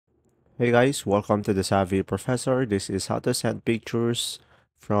Hey guys, welcome to the Savvy Professor. This is how to send pictures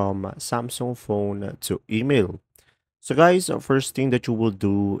from Samsung phone to email. So guys, first thing that you will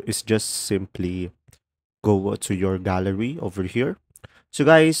do is just simply go to your gallery over here. So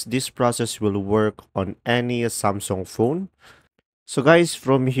guys, this process will work on any Samsung phone. So guys,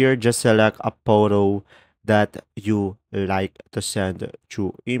 from here, just select a photo that you like to send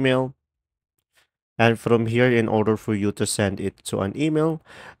to email. And from here, in order for you to send it to an email,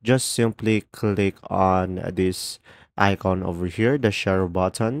 just simply click on this icon over here, the share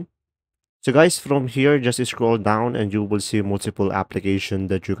button. So guys, from here, just scroll down and you will see multiple applications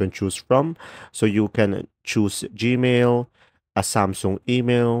that you can choose from. So you can choose Gmail, a Samsung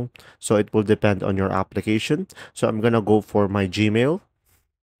email. So it will depend on your application. So I'm gonna go for my Gmail.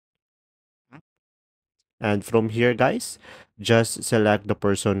 And from here, guys, just select the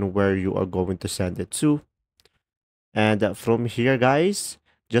person where you are going to send it to. And from here, guys,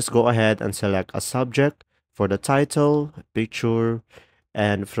 just go ahead and select a subject for the title, picture,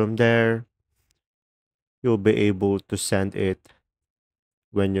 and from there, you'll be able to send it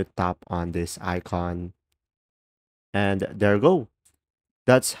when you tap on this icon. And there you go.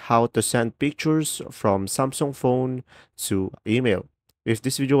 That's how to send pictures from Samsung phone to email. If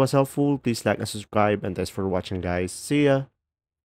this video was helpful, please like and subscribe, and thanks for watching, guys. See ya.